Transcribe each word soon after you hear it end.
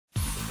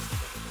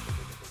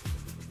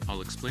I'll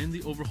explain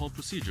the overhaul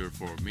procedure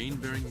for main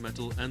bearing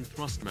metal and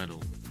thrust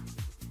metal.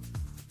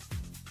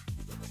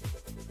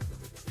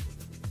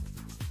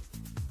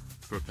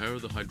 Prepare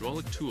the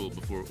hydraulic tool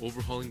before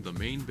overhauling the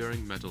main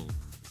bearing metal.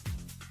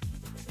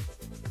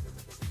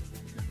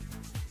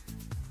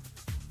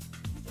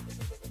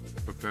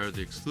 Prepare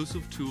the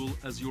exclusive tool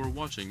as you are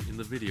watching in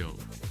the video.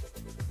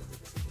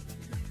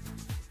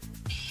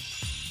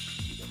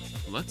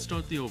 Let's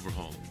start the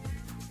overhaul.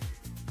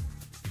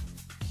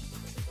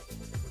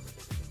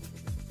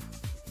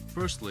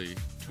 Firstly,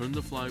 turn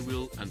the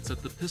flywheel and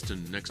set the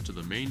piston next to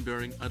the main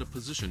bearing at a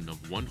position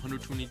of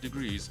 120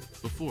 degrees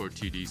before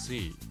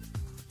TDC.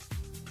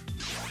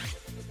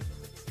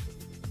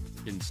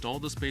 Install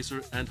the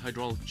spacer and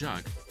hydraulic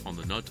jack on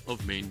the nut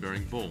of main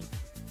bearing bolt,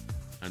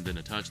 and then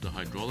attach the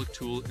hydraulic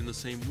tool in the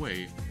same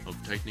way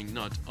of tightening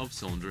nut of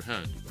cylinder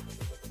head.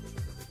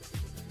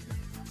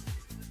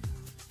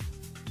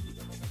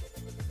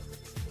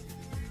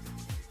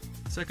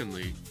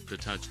 Secondly,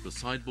 detach the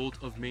side bolt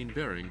of main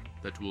bearing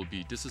that will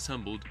be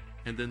disassembled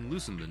and then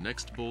loosen the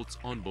next bolts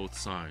on both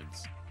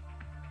sides.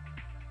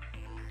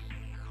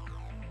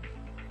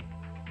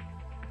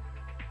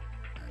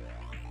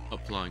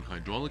 Applying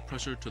hydraulic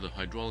pressure to the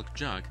hydraulic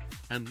jack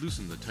and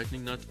loosen the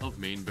tightening nut of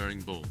main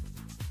bearing bolt.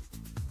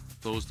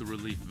 Close the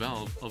relief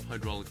valve of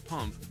hydraulic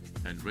pump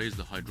and raise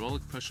the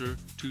hydraulic pressure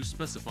to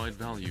specified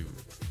value.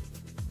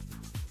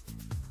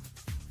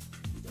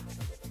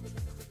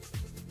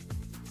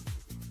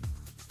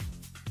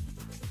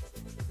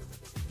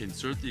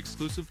 Insert the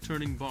exclusive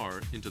turning bar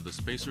into the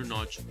spacer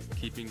notch,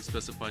 keeping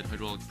specified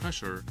hydraulic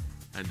pressure,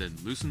 and then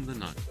loosen the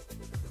nut.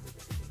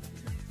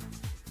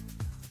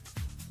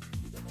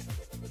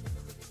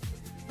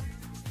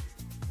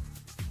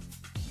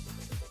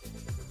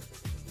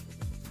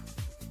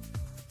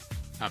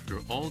 After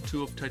all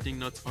two of tightening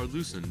nuts are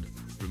loosened,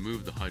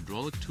 remove the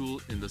hydraulic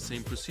tool in the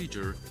same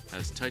procedure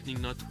as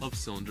tightening nut of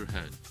cylinder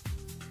head.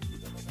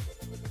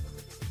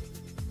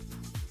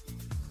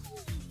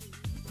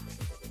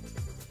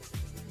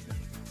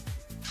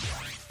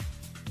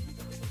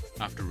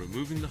 After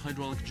removing the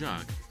hydraulic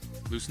jack,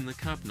 loosen the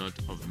cap nut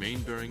of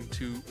main bearing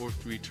 2 or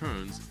 3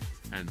 turns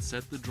and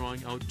set the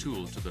drawing out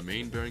tool to the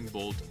main bearing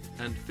bolt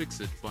and fix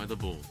it by the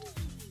bolt.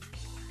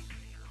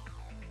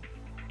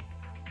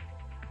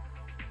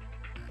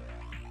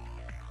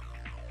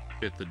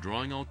 Fit the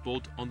drawing out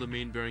bolt on the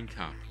main bearing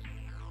cap.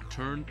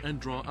 Turn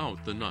and draw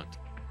out the nut.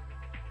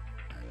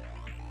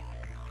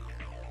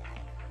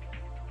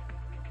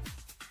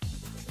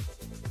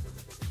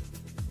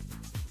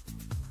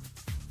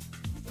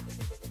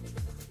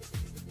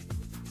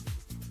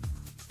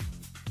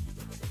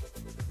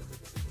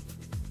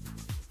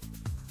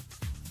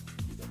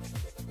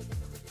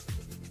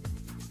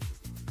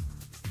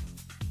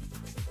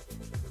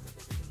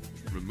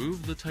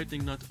 Remove the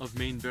tightening nut of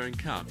main bearing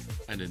cap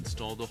and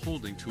install the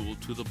holding tool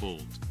to the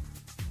bolt.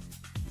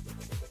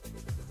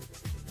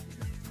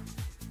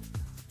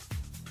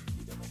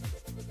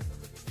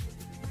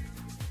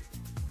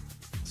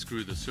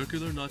 Screw the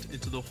circular nut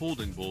into the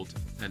holding bolt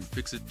and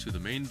fix it to the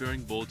main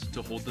bearing bolt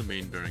to hold the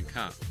main bearing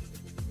cap.